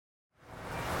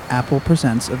Apple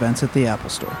Presents events at the Apple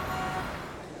Store.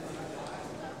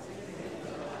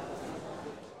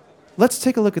 Let's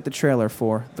take a look at the trailer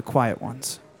for The Quiet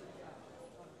Ones.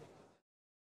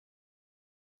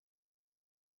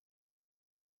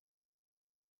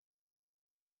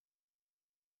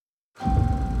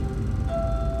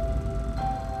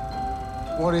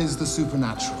 What is the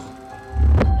supernatural?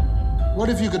 What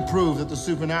if you could prove that the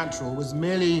supernatural was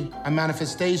merely a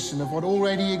manifestation of what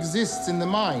already exists in the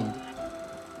mind?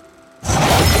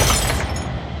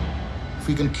 If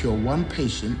we can cure one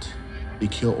patient, we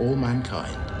cure all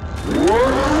mankind.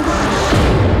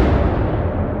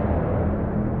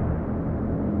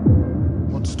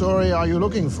 What story are you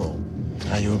looking for?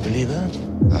 Are you a believer?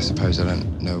 I suppose I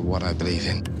don't know what I believe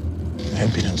in. I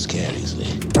hope you don't scare easily.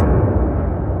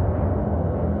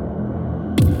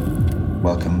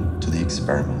 Welcome to the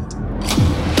experiment.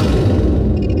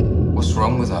 What's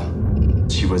wrong with her?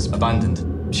 She was abandoned.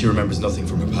 She remembers nothing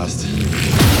from her past.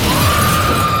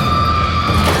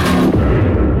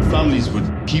 Families would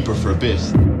keep her for a bit,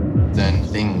 then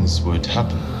things would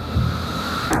happen.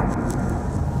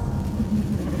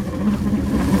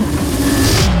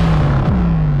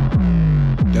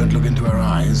 Don't look into her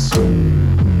eyes.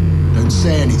 Don't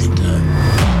say anything to her.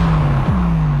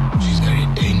 She's very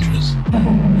dangerous.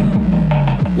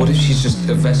 What if she's just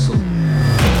a vessel?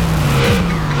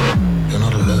 You're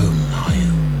not alone, are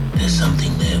you? There's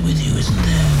something there with you, isn't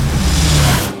there?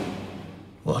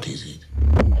 What is it?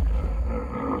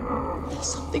 There's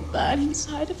something bad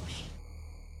inside of me.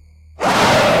 I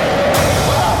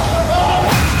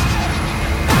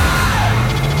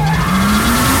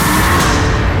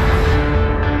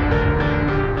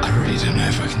really don't know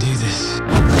if I can do this.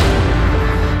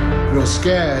 You're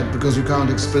scared because you can't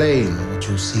explain what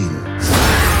you've seen.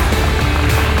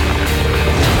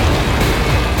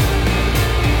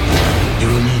 You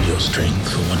will need your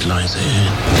strength for what lies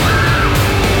ahead.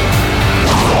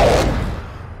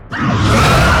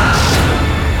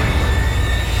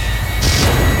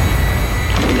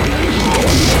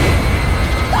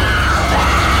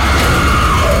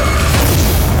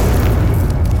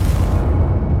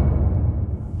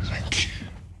 Thank you.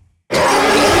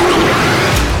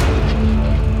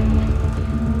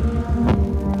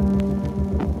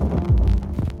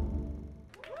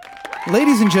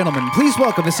 Ladies and gentlemen, please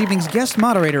welcome this evening's guest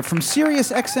moderator from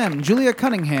SiriusXM, Julia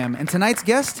Cunningham, and tonight's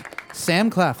guest, Sam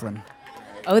Claflin.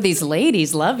 Oh, these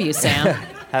ladies love you, Sam.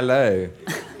 Hello.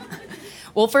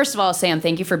 Well, first of all, Sam,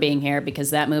 thank you for being here because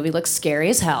that movie looks scary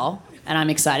as hell, and I'm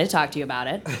excited to talk to you about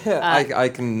it. I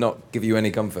cannot give you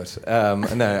any comfort.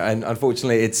 No, and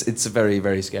unfortunately, it's a very,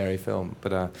 very scary film,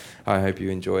 but I hope you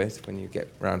enjoy it when you get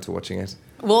around to watching it.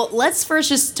 Well, let's first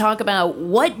just talk about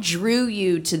what drew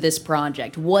you to this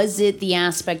project. Was it the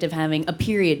aspect of having a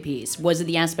period piece? Was it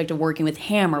the aspect of working with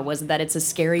Hammer? Was it that it's a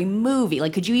scary movie?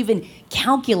 Like, could you even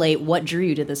calculate what drew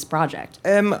you to this project?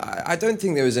 I don't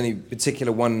think there was any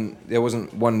particular one. There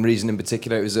wasn't one reason in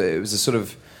particular. It was a sort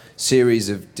of series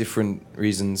of different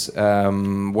reasons.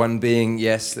 One being,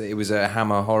 yes, it was a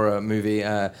Hammer horror movie,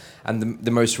 and the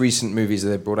most recent movies that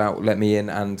they brought out, Let Me In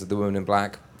and The Woman in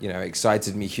Black,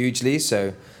 excited me hugely.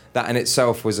 So that in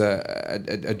itself was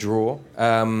a draw.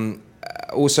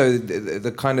 Also,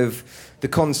 the kind of the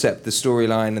concept, the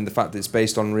storyline, and the fact that it's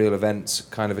based on real events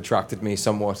kind of attracted me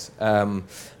somewhat.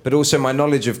 But also, my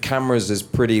knowledge of cameras is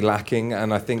pretty lacking,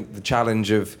 and I think the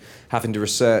challenge of having to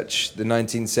research the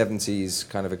 1970s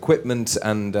kind of equipment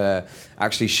and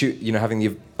actually shoot, having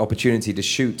the opportunity to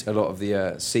shoot a lot of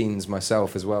the scenes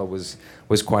myself as well was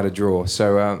quite a draw.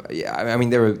 So yeah, I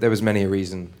mean, there was many a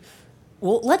reason.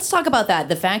 Well, let's talk about that.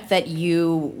 The fact that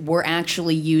you were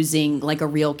actually using like a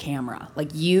real camera, like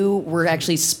you were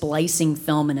actually splicing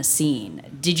film in a scene.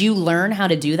 Did you learn how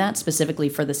to do that specifically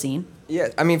for the scene? Yeah,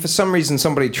 I mean, for some reason,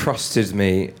 somebody trusted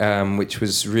me, which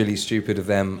was really stupid of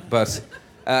them. But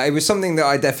it was something that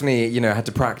I definitely, had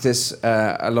to practice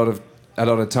a lot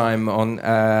of time on.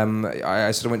 I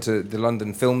sort of went to the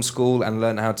London Film School and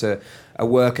learned how to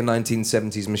work a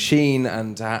 1970s machine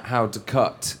and how to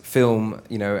cut film,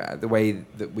 the way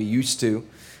that we used to.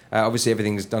 Obviously,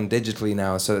 everything's done digitally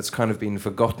now, so it's kind of been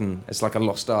forgotten. It's like a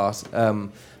lost art.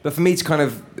 But for me to kind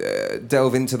of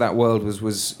delve into that world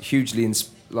was hugely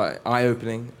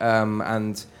eye-opening,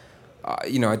 and I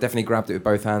definitely grabbed it with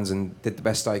both hands and did the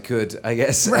best I could, I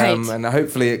guess. Right. And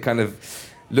hopefully, it kind of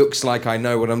looks like I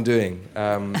know what I'm doing.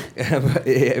 But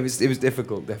it was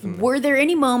difficult, definitely. Were there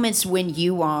any moments when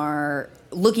you are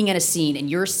looking at a scene and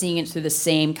you're seeing it through the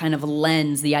same kind of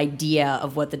lens, the idea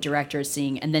of what the director is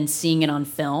seeing, and then seeing it on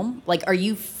film? Like, are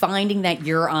you finding that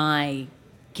your eye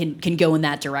can go in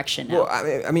that direction now?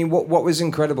 Well, I mean, what was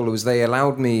incredible was they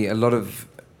allowed me a lot of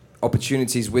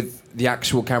opportunities with the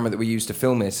actual camera that we used to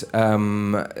film it.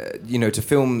 To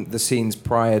film the scenes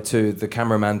prior to the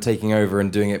cameraman taking over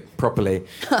and doing it properly.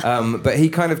 But he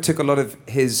kind of took a lot of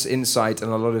his insight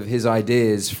and a lot of his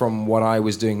ideas from what I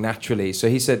was doing naturally. So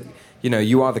he said,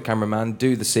 you are the cameraman,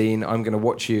 do the scene, I'm going to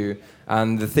watch you,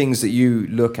 and the things that you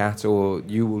look at or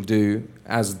you will do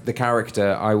as the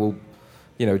character, I will,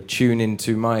 tune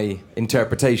into my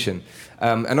interpretation.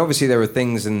 And obviously there were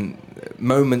things and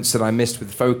moments that I missed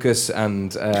with focus,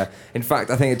 and in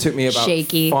fact I think it took me about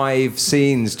Shaky. 5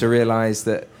 scenes to realise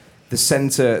that the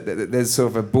centre, there's sort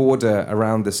of a border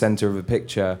around the centre of a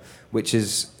picture, which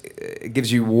it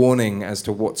gives you warning as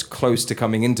to what's close to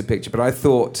coming into picture. But I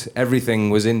thought everything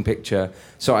was in picture,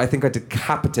 so I think I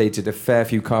decapitated a fair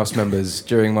few cast members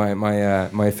during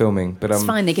my filming. But It's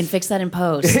fine. They can fix that in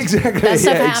post. Exactly. That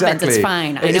stuff yeah, happens. exactly. It's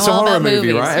fine. I know It's a all horror about movie,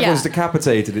 movies. right? Everyone's Yeah.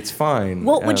 decapitated. It's fine.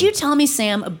 Well, would you tell me,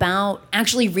 Sam, about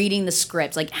actually reading the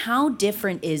script? Like, how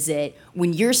different is it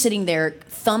when you're sitting there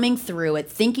thumbing through it,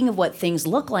 thinking of what things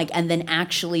look like, and then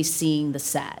actually seeing the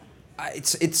set?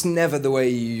 It's never the way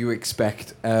you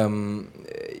expect. I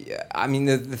mean,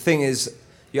 the thing is,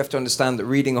 you have to understand that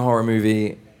reading a horror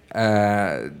movie,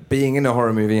 being in a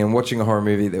horror movie and watching a horror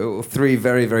movie, there are 3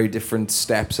 very, very different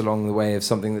steps along the way of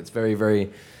something that's very,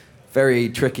 very, very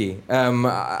tricky.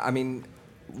 I mean,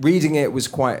 reading it was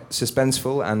quite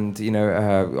suspenseful and,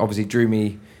 obviously drew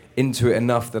me into it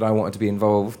enough that I wanted to be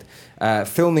involved.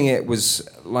 Filming it was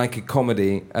like a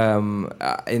comedy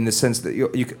in the sense that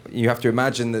you have to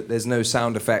imagine that there's no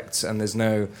sound effects and there's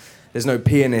no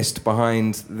pianist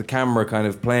behind the camera kind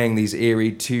of playing these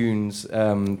eerie tunes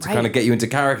to kind of get you into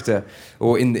character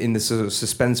or in the sort of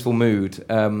suspenseful mood.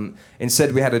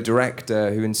 Instead, we had a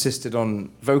director who insisted on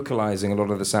vocalizing a lot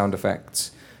of the sound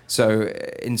effects. So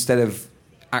instead of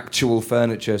actual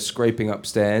furniture scraping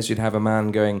upstairs, you'd have a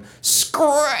man going,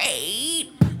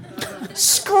 scrape,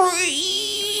 screech,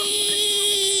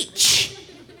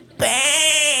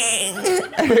 bang.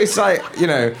 And it's like,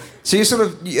 so you sort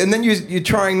of, and then you're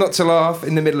trying not to laugh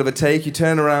in the middle of a take. You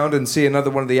turn around and see another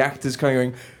one of the actors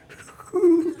going,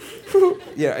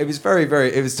 yeah, it was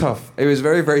it was tough. It was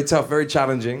very, very tough, very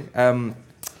challenging. But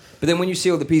then when you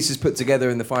see all the pieces put together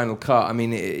in the final cut, I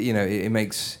mean, it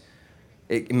makes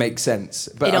sense.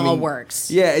 But It all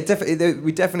works. Yeah,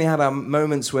 we definitely had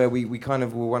moments where we kind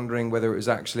of were wondering whether it was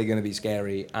actually going to be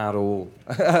scary at all.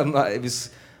 It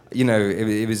was.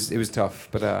 It was tough,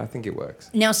 but I think it works.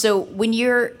 Now, so when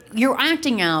you're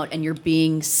acting out and you're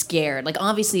being scared, like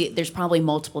obviously there's probably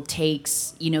multiple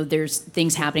takes. There's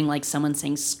things happening like someone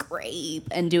saying scrape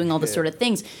and doing all this sort of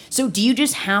things. So do you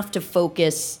just have to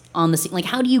focus on the scene? Like,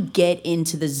 how do you get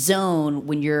into the zone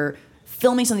when you're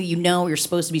filming something you're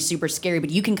supposed to be super scary,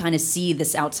 but you can kind of see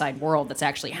this outside world that's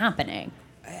actually happening?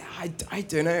 I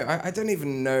don't know. I don't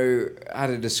even know how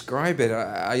to describe it.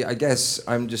 I guess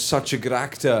I'm just such a good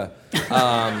actor.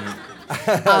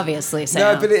 Obviously,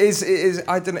 Sam. No, but it is.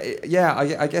 I don't know. Yeah,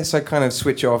 I guess I kind of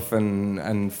switch off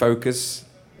and focus.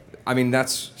 I mean,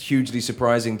 that's hugely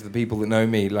surprising to the people that know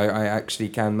me. Like, I actually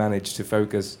can manage to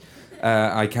focus.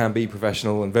 I can be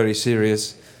professional and very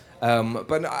serious.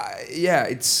 But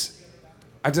it's.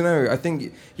 I don't know. I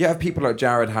think you have people like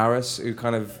Jared Harris who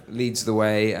kind of leads the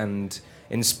way and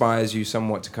inspires you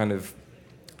somewhat to kind of,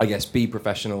 I guess, be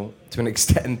professional to an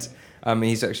extent.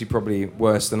 He's actually probably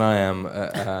worse than I am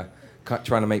at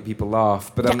trying to make people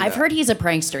laugh. But I've heard he's a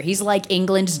prankster. He's like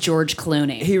England's George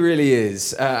Clooney. He really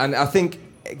is. And I think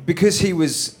because he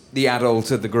was the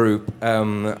adult of the group,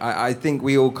 I think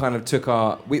we all kind of took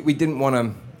we didn't want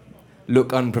to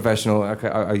look unprofessional. Okay,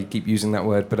 I keep using that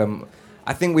word, but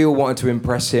I think we all wanted to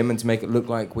impress him and to make it look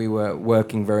like we were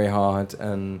working very hard,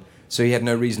 and so he had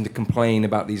no reason to complain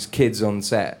about these kids on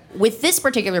set. With this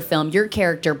particular film, your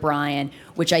character, Brian,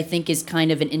 which I think is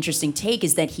kind of an interesting take,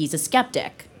 is that he's a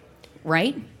skeptic,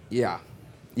 right? Yeah.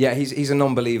 Yeah, he's a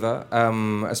non-believer,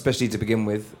 especially to begin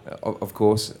with, of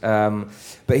course. But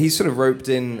he's sort of roped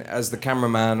in as the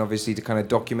cameraman, obviously, to kind of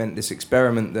document this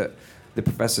experiment that the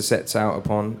professor sets out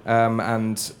upon,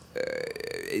 and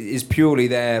is purely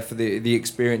there for the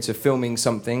experience of filming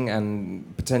something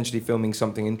and potentially filming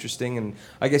something interesting. And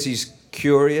I guess he's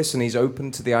curious and he's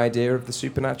open to the idea of the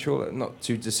supernatural, not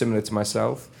too dissimilar to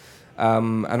myself.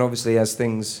 And obviously as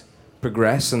things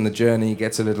progress and the journey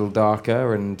gets a little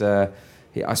darker and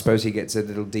I suppose he gets a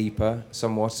little deeper,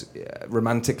 somewhat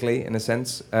romantically in a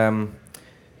sense.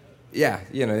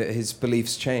 His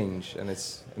beliefs change and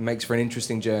it makes for an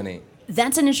interesting journey.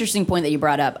 That's an interesting point that you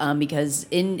brought up, because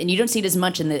and you don't see it as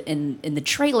much in the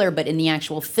trailer, but in the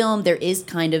actual film, there is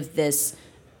kind of this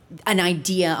an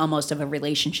idea almost of a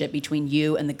relationship between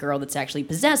you and the girl that's actually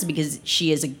possessed, because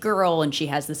she is a girl and she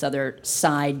has this other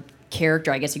side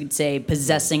character, I guess you could say,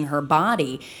 possessing her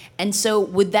body. And so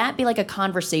would that be like a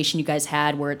conversation you guys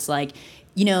had where it's like,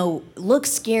 look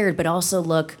scared, but also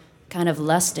look kind of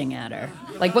lusting at her?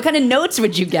 Like, what kind of notes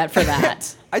would you get for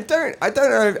that? I don't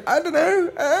know.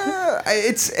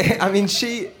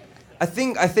 I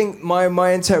think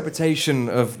my interpretation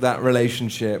of that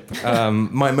relationship,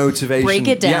 my motivation, break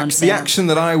it down, the action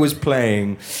that I was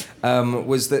playing,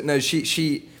 was that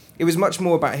it was much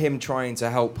more about him trying to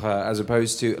help her as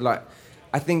opposed to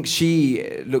I think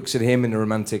she looks at him in a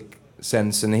romantic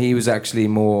sense, and he was actually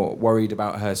more worried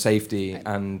about her safety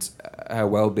and her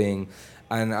well-being.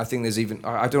 And I think there's even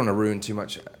I don't want to ruin too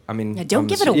much. I mean, don't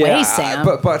give it away, Sam.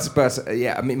 But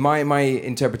yeah, I mean, my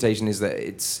interpretation is that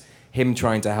it's him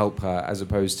trying to help her as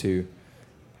opposed to.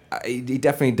 He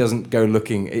definitely doesn't go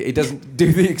looking. He doesn't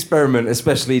do the experiment,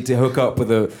 especially to hook up with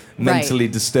a mentally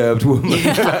disturbed woman.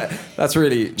 Yeah. That's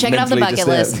really check it off the bucket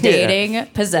disturbed. list. Dating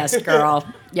possessed girl.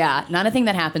 Yeah, not a thing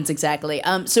that happens exactly.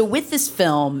 So with this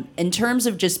film, in terms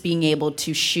of just being able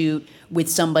to shoot with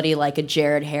somebody like a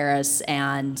Jared Harris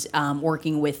and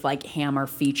working with like Hammer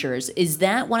Features, is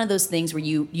that one of those things where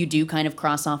you do kind of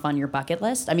cross off on your bucket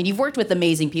list? I mean, you've worked with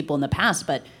amazing people in the past,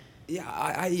 but yeah,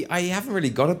 I haven't really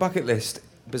got a bucket list.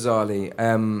 Bizarrely,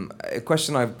 a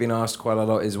question I've been asked quite a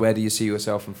lot is, where do you see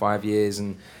yourself in 5 years?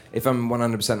 And if I'm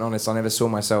 100% honest, I never saw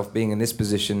myself being in this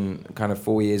position kind of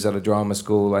 4 years out of drama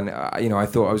school. And, I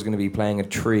thought I was going to be playing a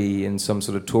tree in some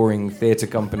sort of touring theatre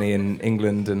company in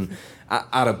England and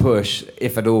at a push,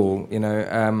 if at all,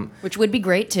 which would be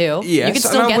great too. Yes, you could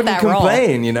still and get that role. I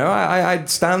wouldn't complain, I'd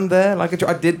stand there like a tree.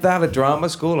 I did that at drama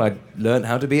school. I learned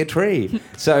how to be a tree.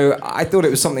 So I thought it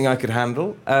was something I could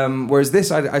handle. Whereas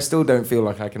this, I still don't feel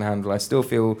like I can handle. I still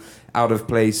feel out of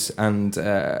place and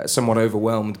somewhat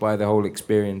overwhelmed by the whole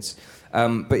experience.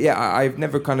 But yeah, I've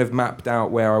never kind of mapped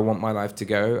out where I want my life to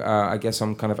go. I guess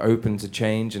I'm kind of open to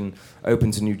change and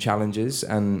open to new challenges,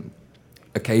 and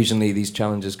occasionally these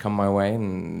challenges come my way,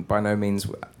 and by no means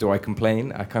do I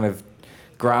complain. I kind of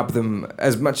grab them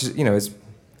as much as,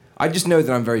 I just know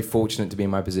that I'm very fortunate to be in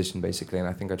my position, basically, and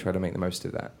I think I try to make the most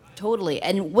of that. Totally.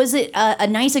 And was it a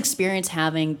nice experience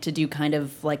having to do kind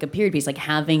of like a period piece, like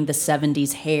having the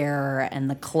 70s hair and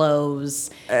the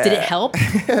clothes? Did it help?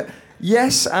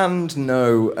 Yes and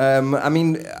no. I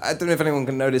mean, I don't know if anyone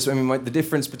can notice. I mean, the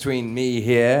difference between me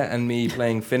here and me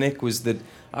playing Finnick was that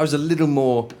I was a little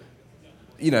more,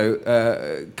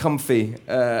 comfy.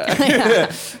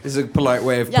 Is a polite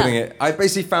way of putting it. I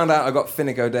basically found out I got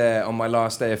Finnick Odair on my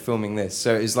last day of filming this.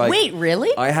 So it's like... Wait, really?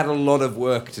 I had a lot of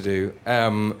work to do.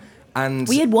 And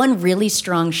we had one really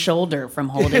strong shoulder from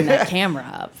holding that camera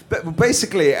up. But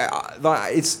basically,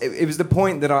 it was the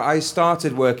point that I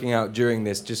started working out during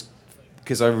this, just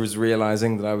because I was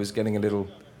realizing that I was getting a little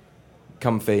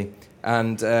comfy.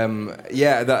 And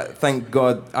thank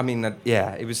God. I mean,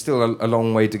 it was still a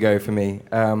long way to go for me.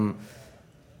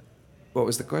 What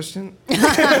was the question?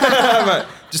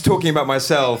 Just talking about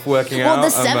myself, working out. Well,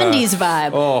 the 70s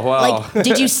vibe. Oh, wow. Like,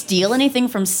 did you steal anything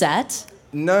from set?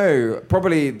 No,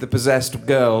 probably the possessed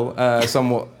girl,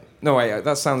 somewhat. No, wait,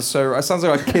 that sounds like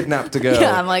I kidnapped a girl.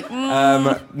 Yeah, I'm like,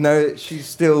 no, she's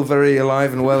still very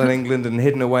alive and well in England and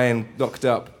hidden away and locked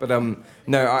up. But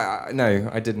no,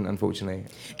 I didn't, unfortunately.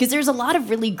 Because there's a lot of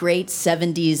really great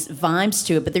 70s vibes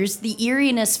to it, but there's the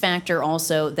eeriness factor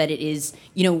also that it is,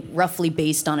 roughly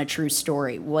based on a true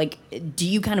story. Like, do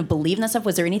you kind of believe in that stuff?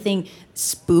 Was there anything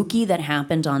spooky that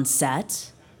happened on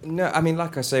set? No, I mean,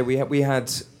 like I say, we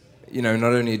had not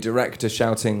only a director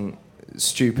shouting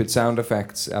stupid sound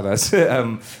effects at us,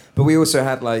 but we also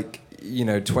had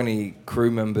 20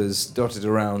 crew members dotted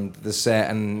around the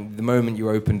set, and the moment you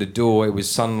opened a door, it was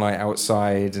sunlight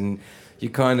outside, and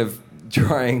you're kind of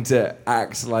trying to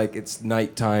act like it's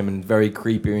nighttime and very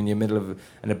creepy in the middle of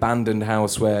an abandoned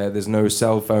house where there's no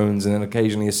cell phones, and then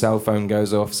occasionally a cell phone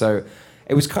goes off. So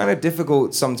it was kind of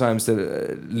difficult sometimes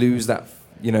to lose that,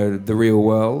 the real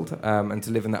world, and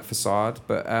to live in that facade.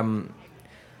 But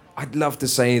I'd love to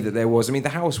say that there was. I mean, the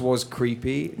house was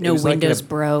creepy. No windows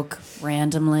broke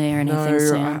randomly or anything,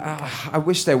 Sam? I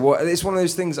wish there was. It's one of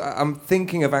those things. I'm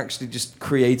thinking of actually just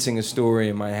creating a story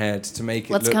in my head to make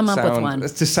it Let's come up with one.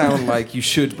 To sound like you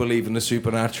should believe in the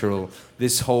supernatural.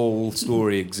 This whole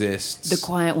story exists. The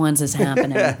Quiet Ones is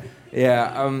happening.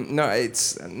 Yeah. No,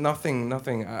 it's nothing.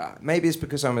 Maybe it's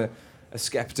because I'm a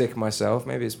skeptic myself.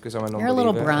 Maybe it's because I'm a non-believer. You're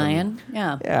a little Brian.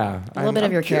 Yeah. Yeah. A little bit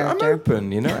of your character. I'm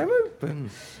open, I'm open.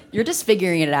 You're just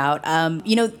figuring it out.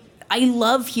 I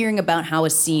love hearing about how a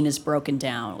scene is broken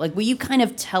down. Like, will you kind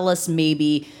of tell us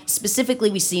maybe, specifically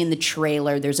we see in the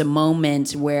trailer, there's a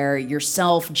moment where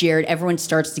yourself, Jared, everyone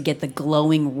starts to get the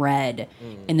glowing red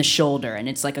in the shoulder. And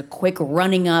it's like a quick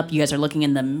running up. You guys are looking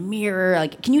in the mirror.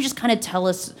 Like, can you just kind of tell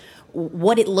us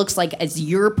what it looks like as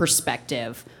your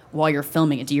perspective while you're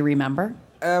filming it? Do you remember?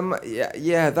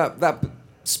 That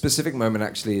specific moment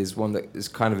actually is one that is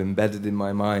kind of embedded in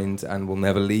my mind and will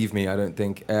never leave me, I don't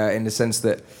think, in the sense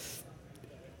that,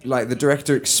 like, the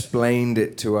director explained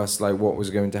it to us, like, what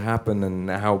was going to happen and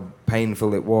how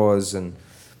painful it was. And,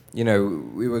 you know,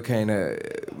 we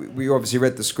obviously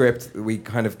read the script. We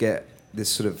kind of get this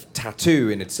sort of tattoo,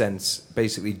 in a sense,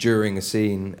 basically during a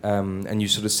scene, and you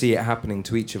sort of see it happening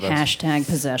to each of us. Hashtag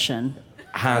possession.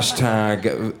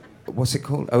 Hashtag... What's it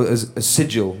called? Oh, a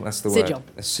sigil. That's the Sigil. word.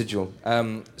 A sigil.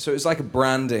 So it's like a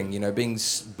branding, you know, being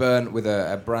burnt with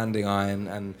a branding iron.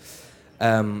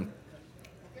 And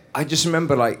I just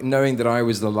remember, like, knowing that I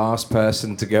was the last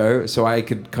person to go, so I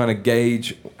could kind of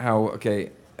gauge how,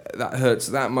 okay, that hurts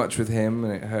that much with him,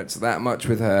 and it hurts that much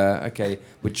with her. Okay,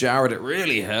 with Jared, it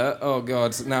really hurt. Oh,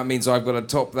 God, so now it means I've got to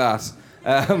top that.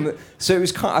 So it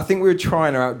was I think we were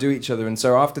trying to outdo each other, and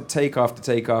so after take after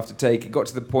take after take, it got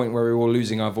to the point where we were all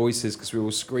losing our voices because we were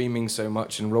all screaming so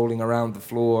much and rolling around the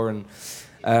floor, and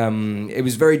it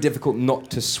was very difficult not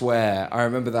to swear. I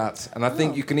remember that, and I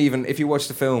think you can even, if you watch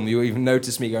the film, you'll even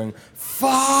notice me going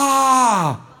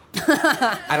 "Far," and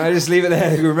I just leave it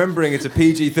there, remembering it's a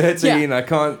PG-13. Yeah.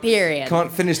 I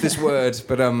can't finish this word,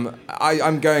 but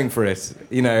I'm going for it,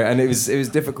 you know, and it was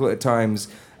difficult at times.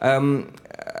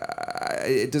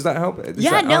 Does that help?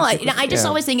 I just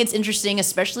always think it's interesting,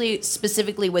 especially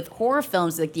specifically with horror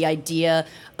films, like the idea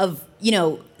of, you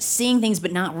know, seeing things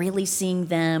but not really seeing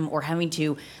them, or having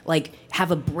to, like,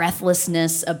 have a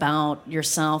breathlessness about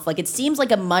yourself. Like, it seems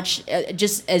like a much,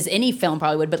 just as any film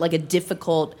probably would, but like a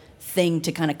difficult thing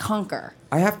to kind of conquer.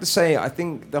 I have to say, I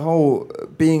think the whole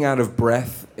being out of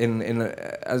breath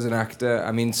as an actor,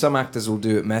 I mean, some actors will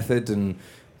do it method and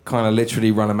kind of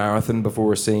literally run a marathon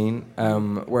before a scene,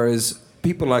 whereas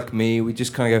people like me, we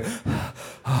just kind of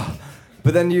go,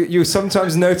 but then you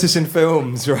sometimes notice in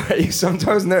films, right? You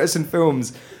sometimes notice in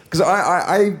films, because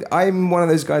I'm one of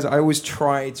those guys, I always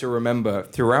try to remember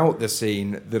throughout the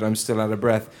scene that I'm still out of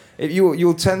breath.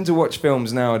 You'll tend to watch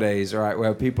films nowadays, right,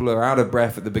 where people are out of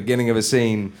breath at the beginning of a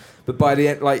scene, but by the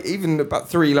end, like, even about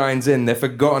 3 lines in, they're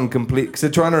forgotten completely, because they're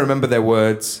trying to remember their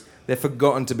words, they're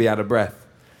forgotten to be out of breath.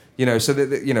 You know, so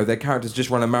that, you know, their characters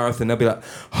just run a marathon. They'll be like,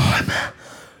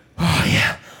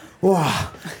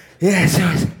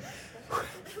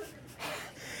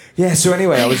 So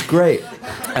anyway, I was great.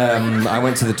 I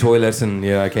went to the toilet and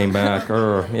I came back.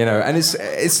 You know, and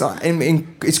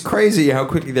it's crazy how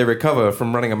quickly they recover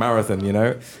from running a marathon. You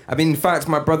know, I mean, in fact,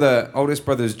 my oldest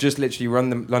brother, has just literally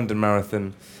run the London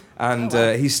Marathon. And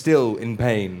he's still in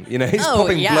pain. You know, he's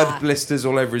popping blood blisters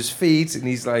all over his feet, and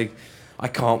he's like, I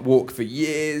can't walk for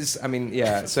years. I mean,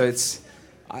 yeah, so it's...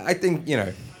 I think, you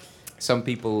know, some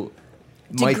people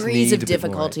might degrees need of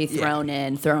difficulty thrown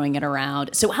in, throwing it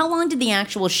around. So how long did the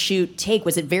actual shoot take?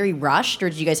 Was it very rushed, or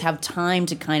did you guys have time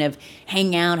to kind of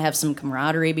hang out, have some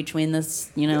camaraderie between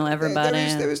this, you know, everybody?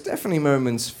 There was definitely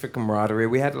moments for camaraderie.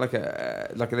 We had like a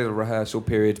little rehearsal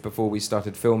period before we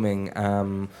started filming,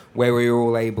 where we were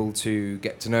all able to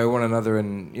get to know one another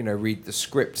and, you know, read the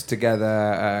script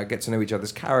together, get to know each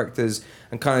other's characters,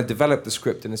 and kind of develop the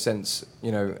script in a sense,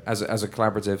 you know, as a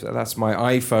collaborative. That's my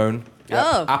iPhone.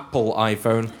 Yeah, Apple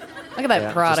iPhone. Look at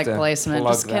that product placement.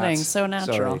 Just kidding. So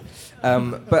natural.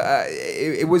 But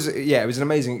it was an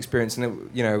amazing experience, and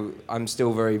you know, I'm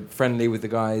still very friendly with the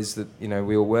guys that, you know,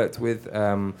 we all worked with.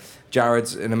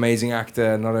 Jared's an amazing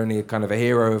actor, not only a kind of a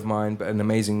hero of mine, but an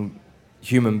amazing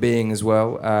human being as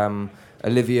well.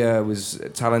 Olivia was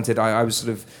talented. I was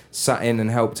sort of sat in and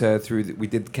helped her through. We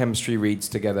did chemistry reads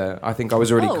together. I think I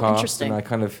was already cast, and I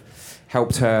kind of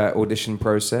helped her audition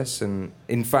process, and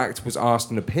in fact was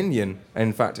asked an opinion,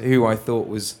 in fact, who I thought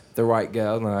was the right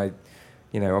girl, and I,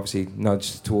 you know, obviously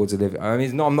nudged towards Olivia. I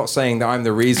mean, I'm not saying that I'm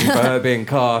the reason for her being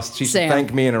cast. She should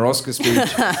thank me in her Oscar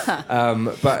speech.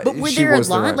 But were there a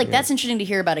lot? Like, that's interesting to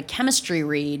hear about a chemistry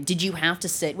read. Did you have to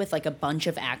sit with like a bunch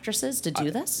of actresses to do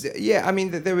this? Yeah, I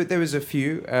mean, there was a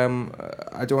few.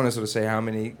 I don't want to sort of say how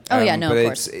many. Of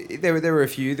course. There were a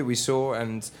few that we saw,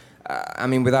 and I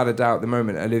mean, without a doubt, the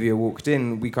moment Olivia walked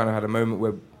in, we kind of had a moment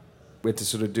where we had to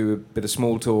sort of do a bit of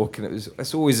small talk, and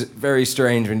it's always very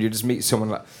strange when you just meet someone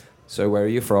like, so where are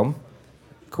you from?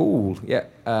 Cool, yeah,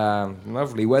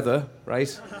 lovely weather,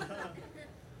 right?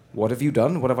 What have you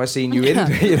done? What have I seen you in?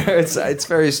 You know, it's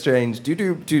very strange. Do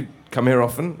you come here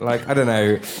often. Like, I don't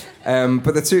know.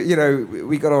 But the two,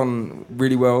 we got on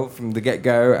really well from the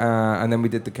get-go, and then we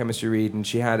did the chemistry read, and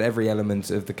she had every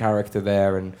element of the character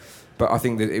there. But I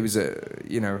think that it was,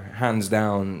 hands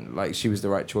down, like, she was the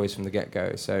right choice from the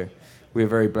get-go. So we were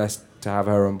very blessed to have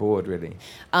her on board, really.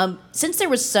 Since there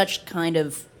was such kind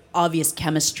of obvious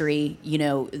chemistry,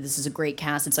 this is a great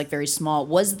cast, it's like very small,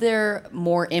 was there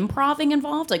more improvising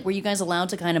involved? Like, were you guys allowed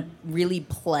to kind of really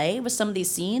play with some of these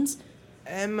scenes?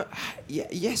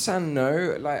 Yes and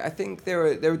no. Like, I think there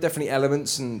were definitely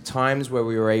elements and times where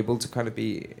we were able to kind of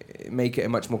make it a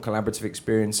much more collaborative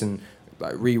experience and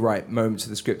like rewrite moments of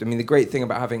the script. I mean, the great thing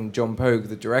about having John Pogue,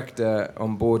 the director,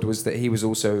 on board was that he was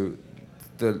also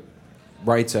the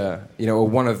writer, or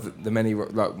one of the many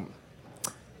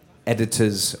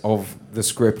editors of the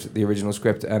script, the original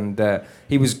script, and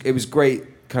it was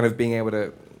great kind of being able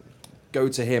to go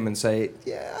to him and say,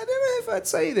 I don't know if I'd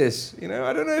say this,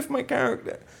 I don't know if my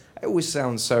character, it always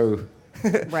sounds so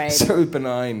right. so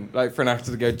benign, like for an actor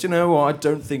to go, do you know what, I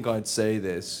don't think I'd say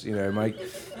this,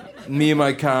 me and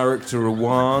my character are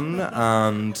one,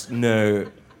 and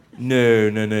no,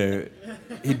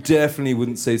 he definitely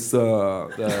wouldn't say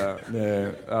sir,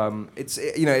 no,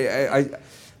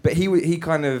 but he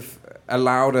kind of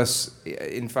allowed us,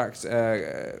 in fact,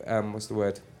 what's the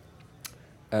word?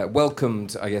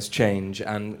 Welcomed, I guess, change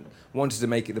and wanted to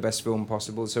make it the best film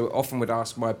possible. So often would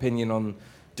ask my opinion on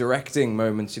directing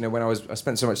moments. When I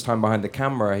spent so much time behind the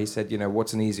camera, he said,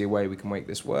 what's an easier way we can make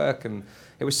this work? And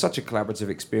it was such a collaborative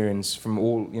experience from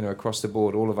all, across the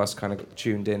board. All of us kind of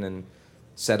tuned in and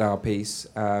said our piece.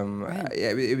 Right.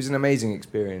 It was an amazing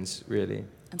experience, really.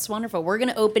 That's wonderful. We're going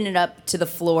to open it up to the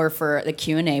floor for the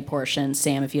Q&A portion,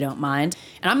 Sam, if you don't mind.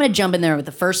 And I'm going to jump in there with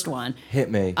the first one.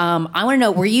 Hit me. I want to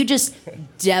know, were you just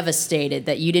devastated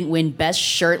that you didn't win Best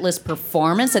Shirtless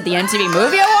Performance at the MTV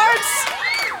Movie Awards?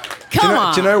 Come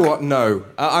on. Do you know what? No.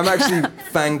 I'm actually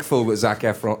thankful that Zac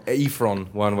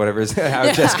Efron won, whatever it is,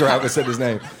 how Jessica Alba said his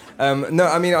name. No,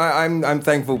 I mean, I'm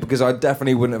thankful because I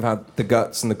definitely wouldn't have had the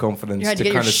guts and the confidence to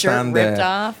kind of stand there.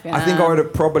 Off? Yeah. I think I would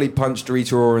have probably punched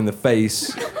Rita Ora in the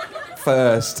face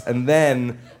first and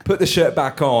then put the shirt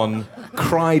back on,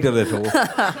 cried a little,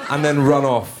 and then run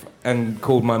off and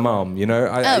called my mum,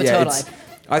 Totally.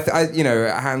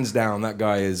 Hands down, that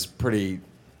guy is pretty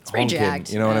honking,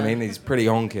 jacked. you know what I mean? He's pretty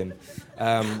honking.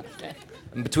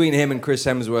 And between him and Chris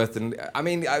Hemsworth, and I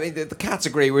mean, the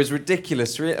category was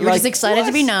ridiculous. You were just excited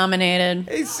to be nominated.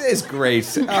 It's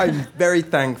great. I'm very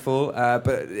thankful, but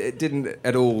it didn't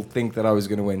at all think that I was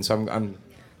going to win. So I'm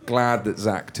glad that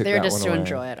Zach took that one away. They're just to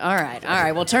enjoy it. All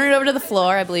right. We'll turn it over to the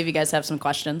floor. I believe you guys have some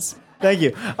questions. Thank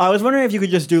you. I was wondering if you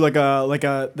could just do the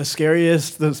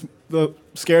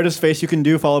scaredest face you can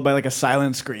do, followed by like a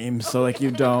silent scream, so like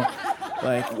you don't.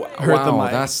 Hurt the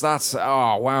mic. That's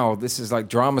oh wow, this is like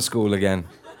drama school again.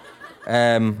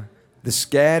 The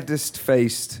scariest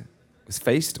face.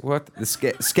 What?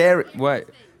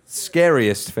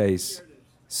 Scariest face.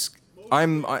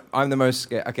 I'm the most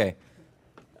scared. Okay.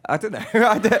 I don't know.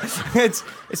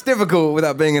 It's difficult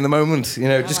without being in the moment.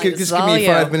 Just give me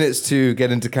 5 minutes to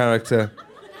get into character.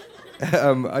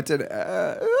 I don't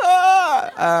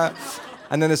know.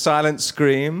 And then a silent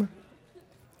scream.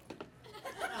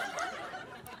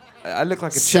 I look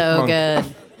like a chipmunk. So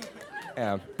good.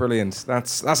 Yeah, brilliant.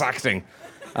 That's acting.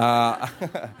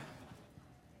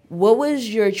 What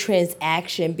was your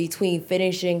transaction between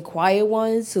finishing Quiet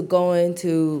Ones to going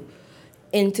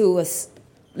into a,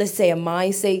 let's say, a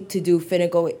mind state to do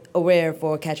Finnegan Aware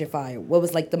for Catching Fire? What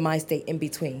was like the mind state in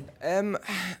between?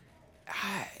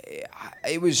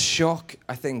 It was shock,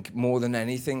 I think, more than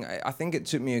anything. I think it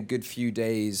took me a good few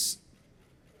days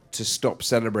to stop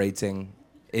celebrating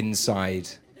inside.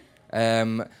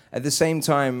 At the same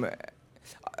time,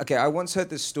 I once heard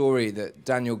this story that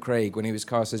Daniel Craig, when he was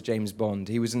cast as James Bond,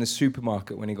 he was in a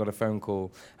supermarket when he got a phone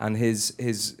call, and his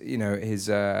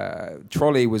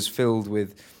trolley was filled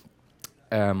with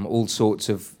all sorts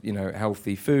of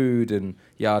healthy food and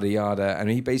yada yada, and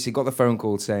he basically got the phone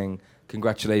call saying,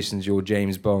 "Congratulations, you're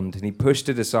James Bond," and he pushed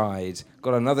it aside,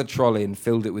 got another trolley and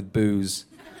filled it with booze.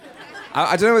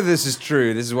 I don't know whether this is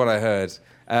true. This is what I heard.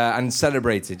 And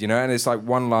celebrated, and it's like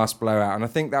one last blowout. And I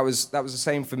think that was the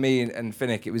same for me and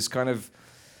Finnick. It was kind of,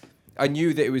 I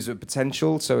knew that it was a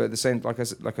potential. So at the same, like I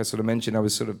sort of mentioned, I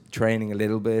was sort of training a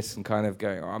little bit and kind of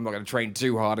going, I'm not going to train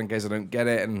too hard in case I don't get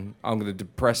it, and I'm going to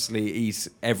depressly eat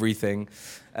everything.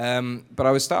 But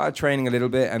I started training a little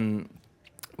bit and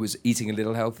was eating a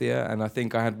little healthier. And I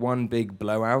think I had one big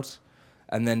blowout,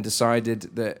 and then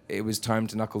decided that it was time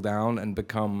to knuckle down and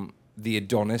become the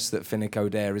Adonis that Finnick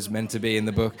Odair is meant to be in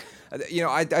the book.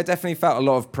 I definitely felt a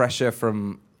lot of pressure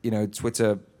from,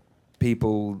 Twitter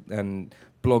people and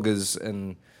bloggers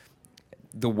and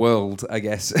the world, I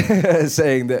guess,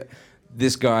 saying that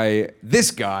this guy,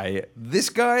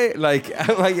 like,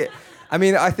 I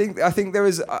mean, I think there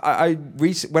was,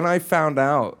 when I found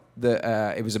out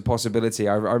that it was a possibility,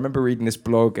 I remember reading this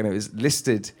blog and it was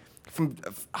listed from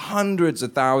hundreds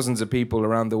of thousands of people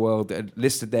around the world that had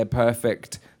listed their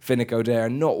perfect Finnick Odair,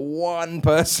 and not one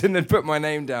person had put my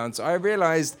name down. So I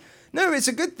realized, no, it's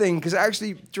a good thing, because it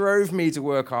actually drove me to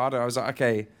work harder. I was like,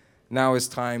 okay, now it's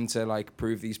time to like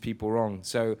prove these people wrong.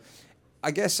 So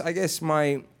I guess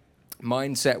my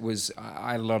mindset was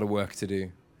I had a lot of work to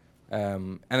do.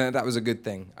 And that was a good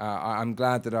thing. I'm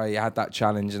glad that I had that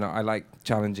challenge, and I like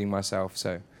challenging myself.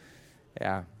 So,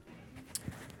 yeah.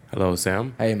 Hello,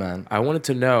 Sam. Hey, man. I wanted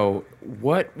to know,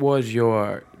 what was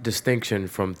your distinction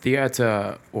from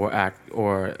theater or act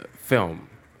or film?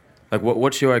 Like,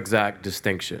 what's your exact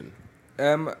distinction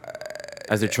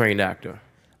as a trained actor?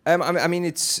 I mean,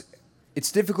 it's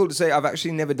difficult to say. I've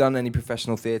actually never done any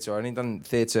professional theater. I've only done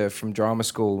theater from drama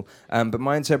school. But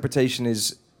my interpretation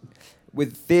is,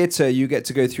 with theater, you get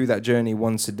to go through that journey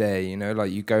once a day. You know,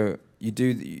 like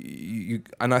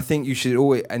and I think you should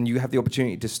always, and you have the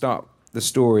opportunity to start the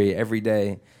story every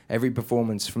day, every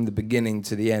performance from the beginning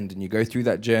to the end, and you go through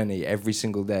that journey every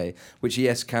single day, which,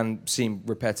 yes, can seem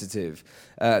repetitive.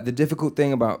 The difficult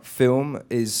thing about film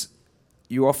is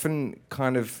you often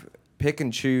kind of pick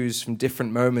and choose from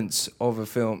different moments of a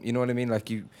film. You know what I mean? Like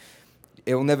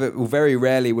very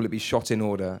rarely will it be shot in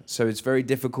order. So it's very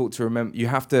difficult to remember. You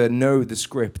have to know the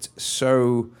script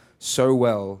so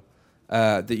well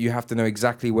that you have to know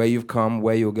exactly where you've come,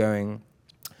 where you're going.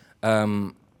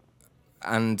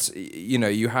 And you know,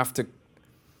 you have to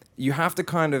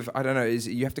kind of, I don't know,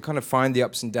 you have to kind of find the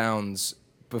ups and downs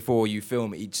before you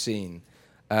film each scene.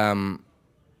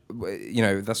 You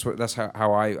know, that's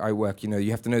how I work. You know, you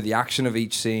have to know the action of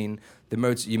each scene,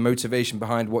 your motivation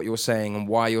behind what you're saying and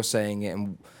why you're saying it,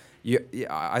 and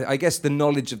I guess the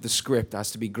knowledge of the script has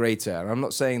to be greater. And I'm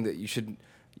not saying that you should,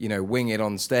 you know, wing it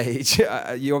on stage.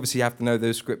 You obviously have to know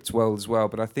those scripts well as well.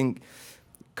 But I think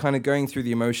kind of going through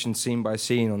the emotion scene by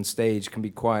scene on stage can be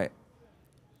quite,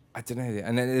 I don't know.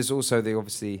 And then there's also the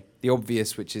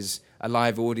obvious, which is a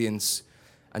live audience,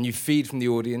 and you feed from the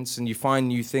audience, and you find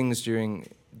new things during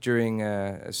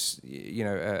a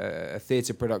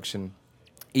theatre production.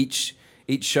 Each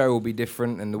show will be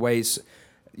different, and the ways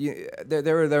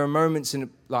there are moments in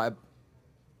like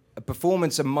a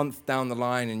performance a month down the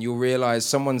line, and you'll realize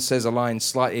someone says a line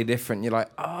slightly different. You're like,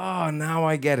 oh, now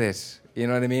I get it. You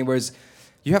know what I mean? Whereas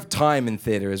you have time in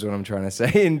theatre, is what I'm trying to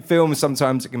say. In film,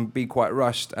 sometimes it can be quite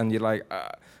rushed, and you're like,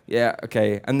 yeah,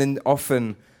 okay. And then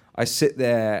often I sit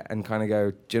there and kind of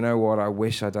go, do you know what? I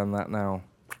wish I'd done that now.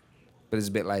 But it's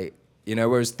a bit late. You know,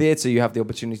 whereas theatre, you have the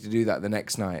opportunity to do that the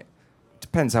next night.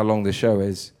 Depends how long the show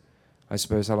is. I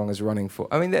suppose how long it's running for.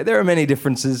 I mean, there are many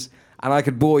differences, and I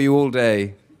could bore you all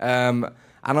day. And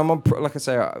I'm like I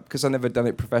say, because I've never done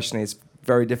it professionally, it's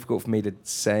very difficult for me to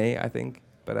say, I think.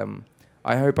 But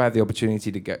I hope I have the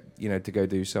opportunity to go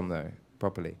do some though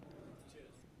properly.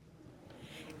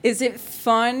 Is it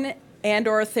fun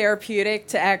and/or therapeutic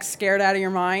to act scared out of your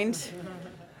mind?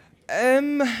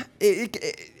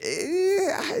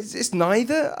 It's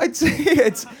neither. I'd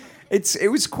say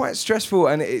it was quite stressful,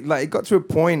 and it got to a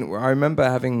point where I remember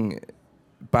having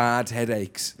bad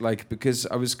headaches, like because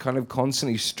I was kind of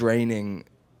constantly straining,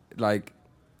 like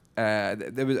I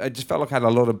just felt like I had a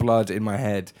lot of blood in my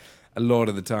head a lot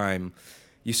of the time.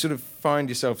 You sort of find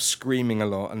yourself screaming a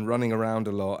lot and running around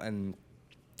a lot, and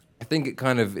I think it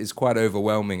kind of is quite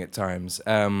overwhelming at times.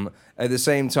 At the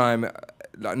same time,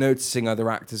 like noticing other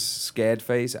actors' scared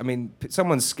face. I mean,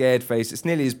 someone's scared face, it's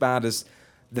nearly as bad as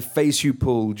the face you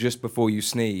pull just before you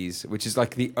sneeze, which is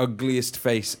like the ugliest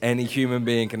face any human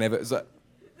being can ever... It's like,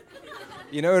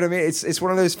 you know what I mean? It's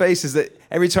one of those faces that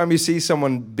every time you see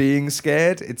someone being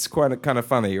scared, it's quite kind of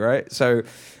funny, right? So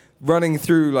running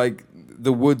through like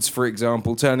the woods, for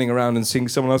example, turning around and seeing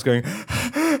someone else going,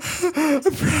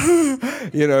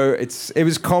 you know, it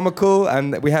was comical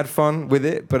and we had fun with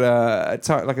it, but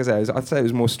like I said, I'd say it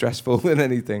was more stressful than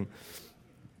anything.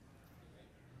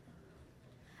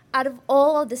 Out of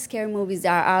all of the scary movies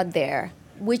that are out there,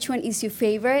 which one is your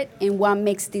favorite and what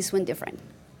makes this one different?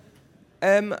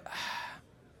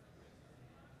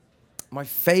 My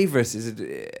favorite is,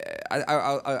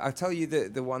 I'll tell you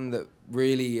the one that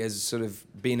really has sort of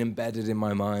been embedded in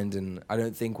my mind and I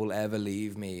don't think will ever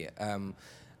leave me.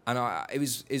 It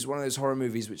was one of those horror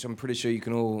movies which I'm pretty sure you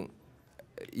can all,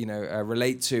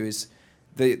 relate to. Is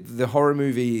the horror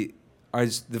movie?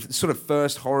 The sort of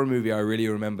first horror movie I really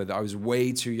remember that I was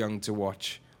way too young to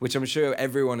watch which I'm sure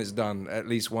everyone has done at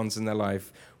least once in their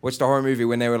life. Watched a horror movie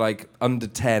when they were like under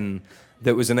 10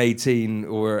 that was an 18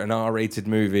 or an R-rated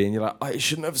movie, and you're like, I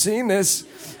shouldn't have seen this.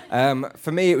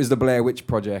 For me, it was the Blair Witch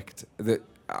Project. That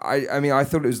I mean, I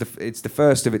thought it's the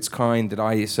first of its kind that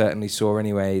I certainly saw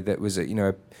anyway. That was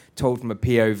told from a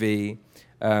POV,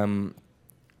 and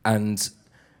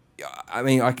I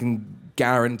mean, I can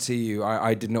guarantee you,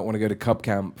 I did not want to go to Cub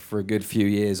Camp for a good few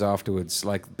years afterwards.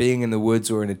 Like being in the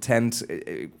woods or in a tent,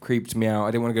 it creeped me out.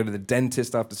 I didn't want to go to the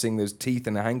dentist after seeing those teeth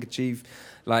in a handkerchief.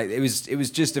 Like it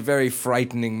was just a very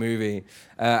frightening movie.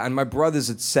 And my brothers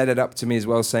had set it up to me as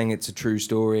well, saying it's a true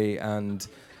story. And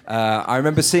I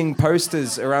remember seeing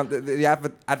posters around the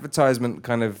advertisement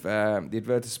kind of the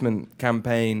advertisement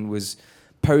campaign was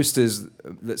posters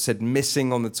that said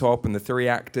missing on the top and the 3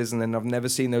 actors, and then I've never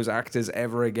seen those actors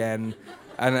ever again.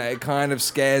 And it kind of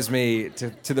scares me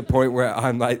to the point where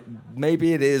I'm like,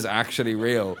 maybe it is actually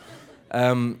real.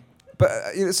 But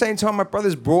at the same time, my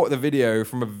brothers brought the video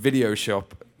from a video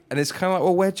shop, and it's kind of like,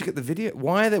 well, where'd you get the video?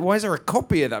 Why is there a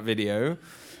copy of that video?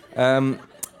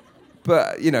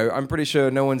 But, I'm pretty sure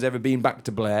no one's ever been back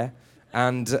to Blair.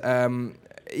 And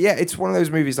yeah, it's one of those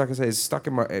movies, like I say, it's stuck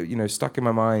in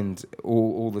my mind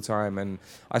all the time, and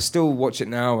I still watch it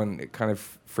now, and it kind of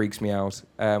freaks me out.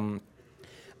 And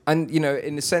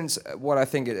in a sense, what I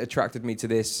think attracted me to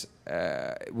this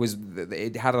was that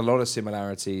it had a lot of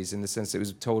similarities in the sense that it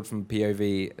was told from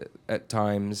POV at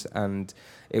times, and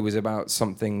it was about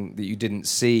something that you didn't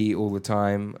see all the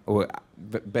time, or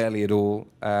barely at all.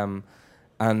 And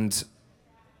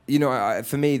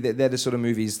for me, they're the sort of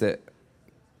movies that.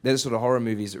 They're the sort of horror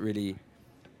movies that really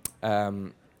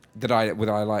that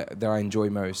I enjoy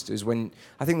most. Is when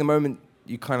I think the moment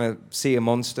you kind of see a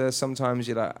monster, sometimes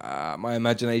you're like, my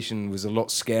imagination was a lot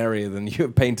scarier than you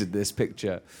painted this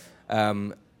picture. I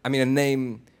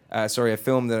mean, a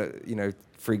film that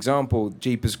for example,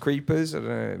 Jeepers Creepers. I don't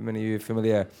know, many of you are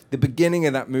familiar. The beginning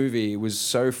of that movie was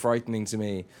so frightening to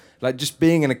me. Like just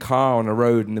being in a car on a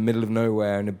road in the middle of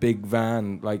nowhere in a big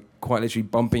van, like quite literally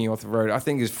bumping you off the road, I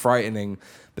think is frightening.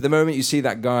 But the moment you see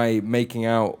that guy making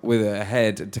out with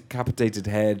a decapitated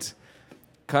head,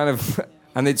 kind of,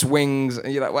 and its wings,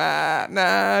 and you're like, well,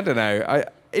 nah, I don't know.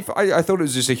 I thought it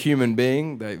was just a human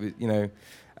being,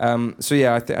 So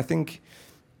yeah, I think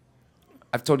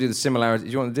I've told you the similarities.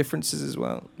 Do you want the differences as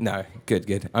well? No,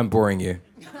 good. I'm boring you.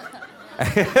 I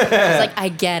was like, I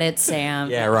get it, Sam.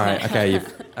 Yeah, right. Okay,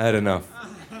 you've heard enough.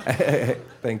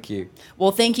 Thank you.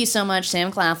 Well, thank you so much,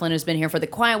 Sam Claflin, who's been here for The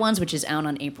Quiet Ones, which is out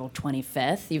on April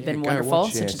 25th. You've been wonderful.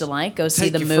 Such a delight. Go see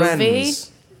the movie.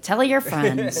 Friends. Tell your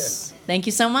friends. Thank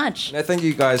you so much. No, thank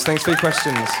you, guys. Thanks for your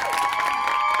questions.